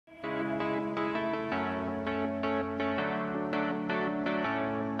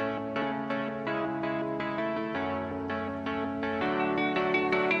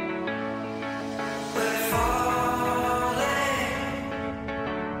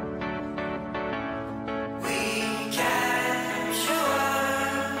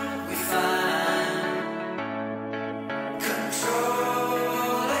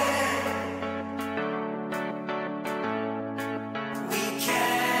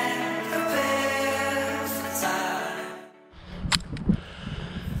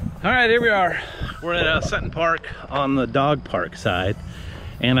All right, here we are. We're at Sutton Park on the dog park side,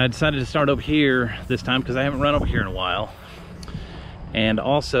 and I decided to start over here this time because I haven't run over here in a while. And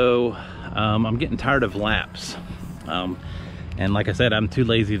also, I'm getting tired of laps. And like I said, I'm too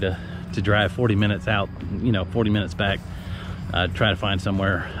lazy to drive 40 minutes out, 40 minutes back, try to find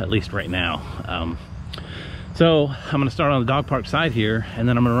somewhere, at least right now. So I'm gonna start on the dog park side here, and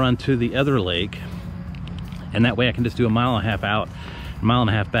then I'm gonna run to the other lake, and that way I can just do a mile and a half out, a mile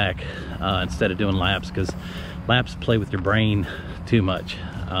and a half back, instead of doing laps, because laps play with your brain too much.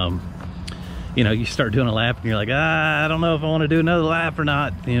 You start doing a lap and you're like, I don't know if I want to do another lap or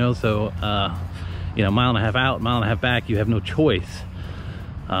not, so mile and a half out, mile and a half back, you have no choice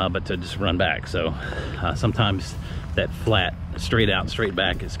but to just run back. So sometimes that flat, straight out, straight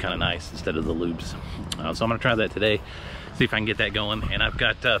back is kind of nice instead of the loops. So I'm gonna try that today, see if I can get that going. And I've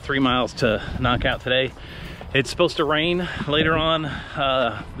got 3 miles to knock out today. It's supposed to rain later on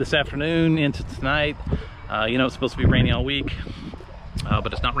this afternoon into tonight. It's supposed to be rainy all week,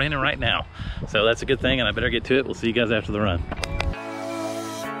 but it's not raining right now. So that's a good thing, and I better get to it. We'll see you guys after the run.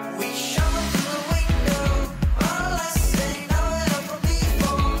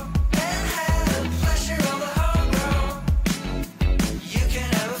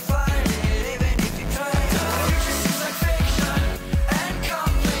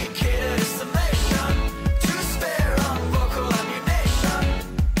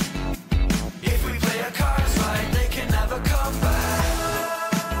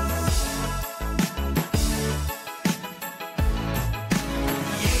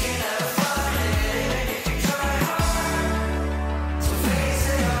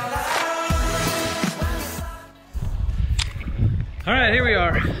 All right, here we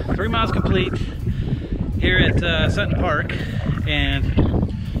are, 3 miles complete here at Sutton Park. And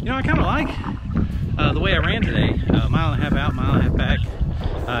I kind of like the way I ran today. A mile and a half out, mile and a half back.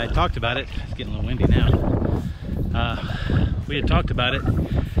 I talked about it. It's getting a little windy now. We had talked about it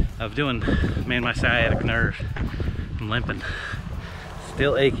of doing, man, my sciatic nerve, I'm limping,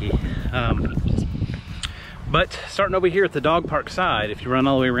 still achy. But starting over here at the dog park side, if you run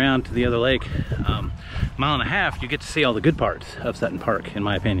all the way around to the other lake, mile and a half, you get to see all the good parts of Sutton Park, in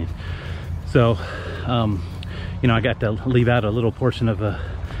my opinion. So, I got to leave out a little portion of a,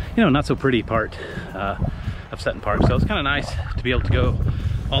 not so pretty part of Sutton Park. So it's kind of nice to be able to go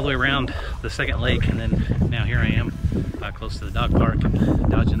all the way around the second lake, and then now here I am close to the dog park and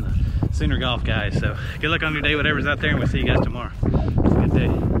dodging the Sooner Golf guys. So good luck on your day, whatever's out there, and we'll see you guys tomorrow. It's a good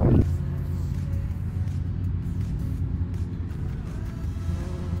day.